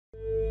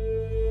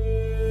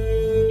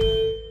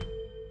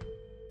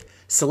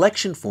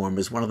Selection form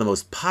is one of the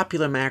most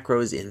popular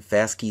macros in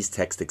FastKeys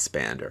Text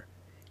Expander.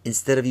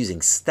 Instead of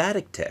using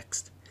static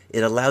text,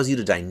 it allows you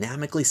to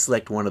dynamically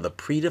select one of the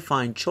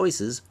predefined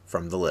choices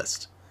from the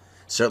list.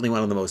 Certainly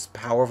one of the most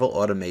powerful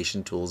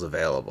automation tools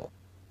available.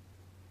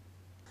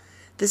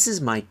 This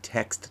is my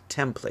text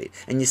template,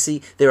 and you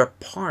see there are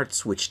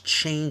parts which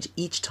change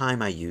each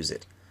time I use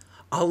it.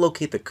 I'll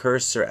locate the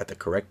cursor at the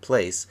correct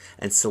place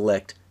and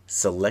select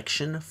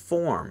Selection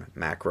Form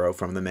macro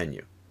from the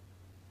menu.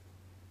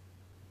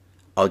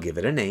 I'll give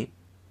it a name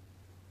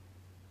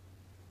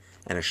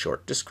and a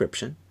short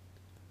description.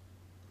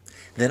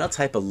 Then I'll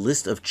type a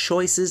list of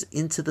choices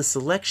into the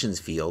selections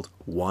field,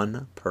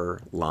 one per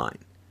line.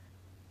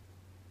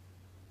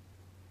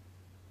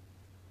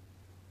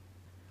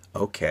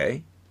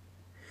 Okay.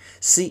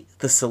 See,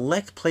 the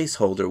select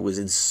placeholder was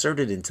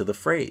inserted into the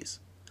phrase.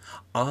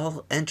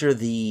 I'll enter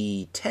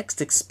the Text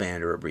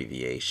Expander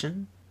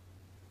abbreviation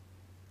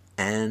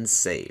and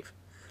save.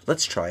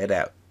 Let's try it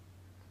out.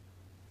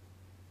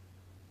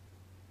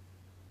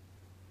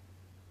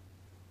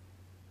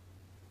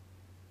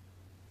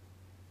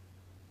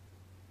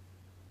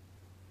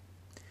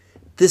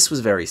 This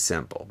was very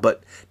simple,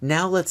 but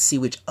now let's see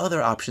which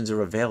other options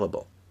are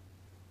available.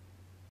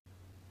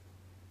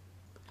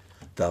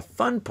 The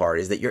fun part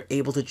is that you're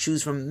able to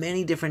choose from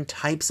many different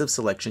types of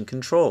selection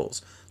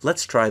controls.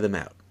 Let's try them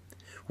out.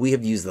 We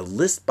have used the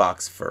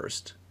ListBox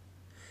first.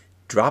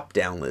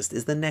 DropDownList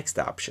is the next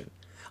option.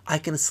 I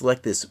can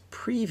select this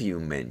preview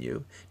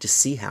menu to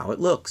see how it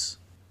looks.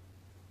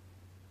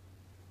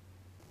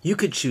 You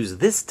could choose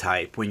this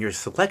type when your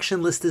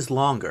selection list is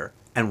longer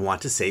and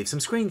want to save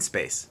some screen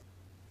space.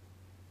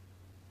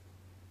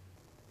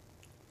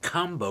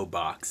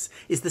 ComboBox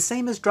is the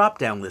same as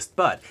DropDownList,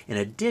 but in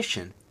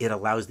addition, it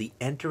allows the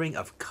entering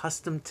of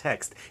custom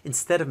text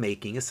instead of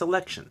making a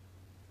selection.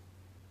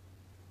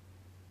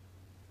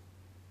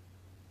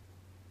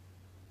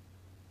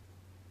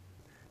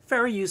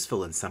 Very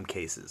useful in some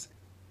cases.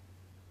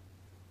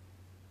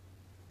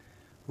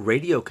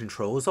 Radio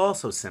control is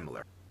also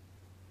similar.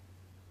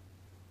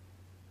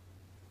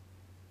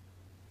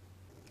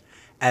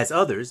 As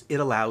others, it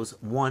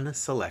allows one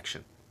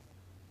selection.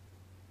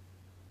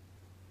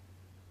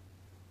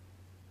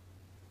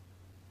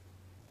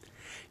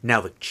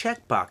 Now the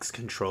checkbox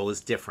control is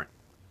different.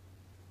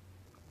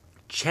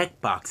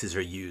 Checkboxes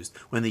are used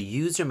when the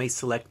user may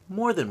select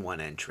more than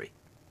one entry.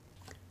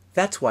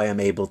 That's why I'm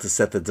able to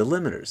set the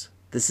delimiters.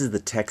 This is the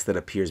text that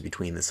appears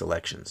between the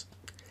selections.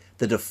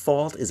 The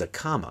default is a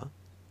comma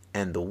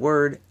and the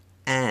word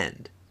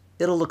and.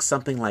 It'll look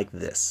something like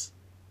this.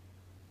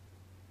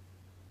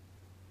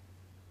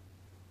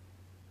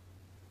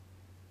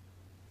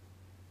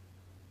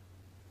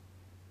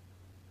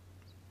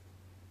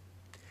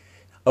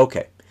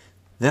 Okay.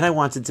 Then I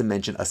wanted to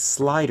mention a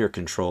slider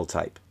control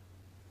type.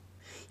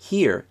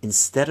 Here,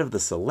 instead of the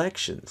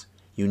selections,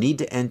 you need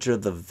to enter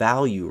the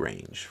value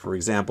range, for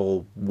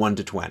example, 1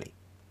 to 20.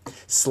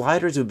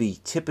 Sliders would be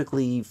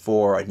typically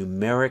for a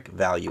numeric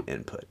value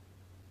input.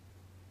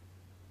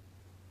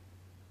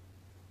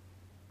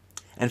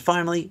 And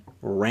finally,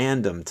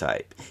 random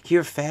type.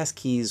 Here,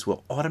 FastKeys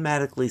will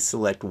automatically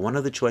select one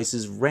of the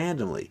choices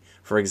randomly,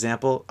 for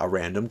example, a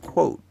random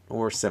quote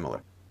or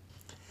similar.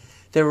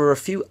 There are a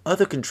few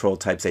other control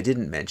types I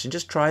didn't mention.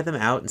 Just try them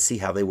out and see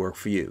how they work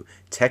for you.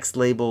 Text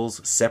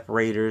labels,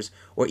 separators,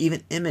 or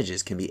even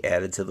images can be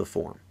added to the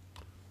form.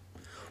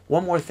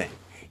 One more thing.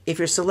 If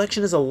your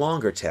selection is a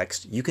longer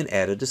text, you can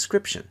add a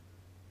description.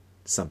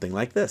 Something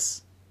like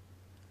this.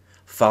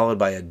 Followed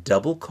by a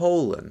double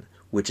colon,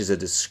 which is a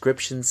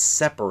description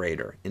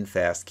separator in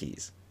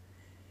FastKeys.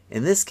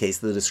 In this case,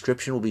 the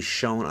description will be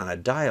shown on a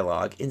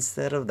dialog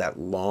instead of that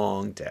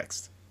long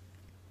text.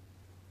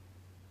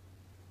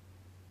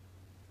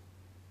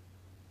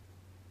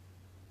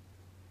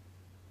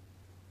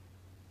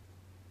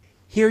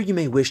 Here you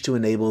may wish to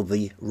enable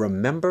the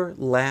Remember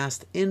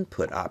Last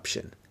Input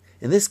option.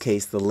 In this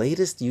case, the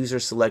latest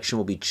user selection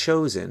will be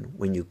chosen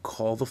when you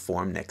call the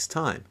form next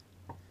time.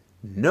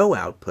 No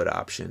Output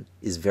option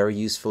is very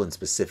useful in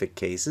specific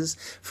cases.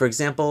 For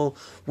example,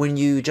 when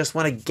you just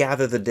want to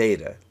gather the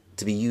data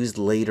to be used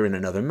later in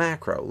another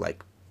macro,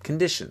 like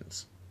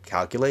conditions,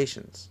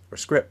 calculations, or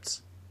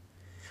scripts.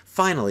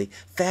 Finally,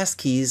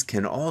 FastKeys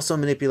can also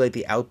manipulate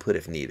the output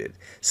if needed.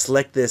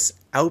 Select this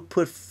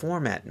Output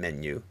Format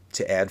menu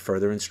to add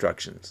further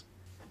instructions.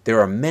 There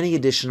are many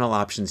additional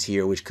options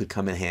here which could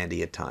come in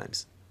handy at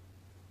times.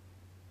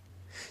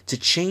 To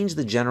change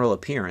the general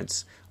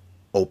appearance,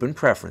 open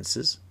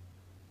Preferences,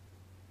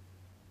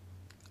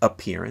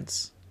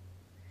 Appearance.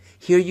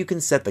 Here you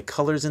can set the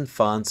colors and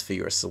fonts for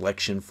your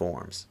selection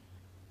forms.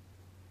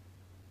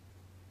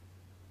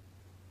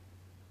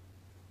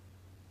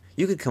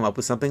 You could come up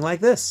with something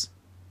like this.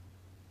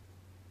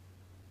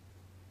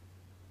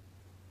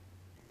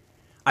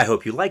 I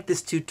hope you liked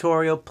this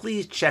tutorial.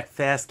 Please check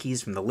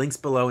FastKeys from the links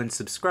below and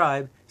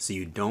subscribe so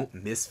you don't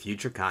miss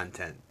future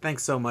content.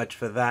 Thanks so much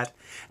for that.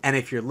 And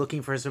if you're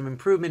looking for some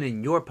improvement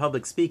in your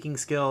public speaking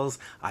skills,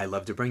 I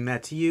love to bring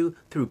that to you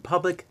through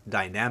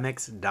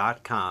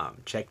publicdynamics.com.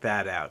 Check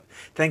that out.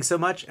 Thanks so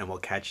much, and we'll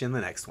catch you in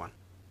the next one.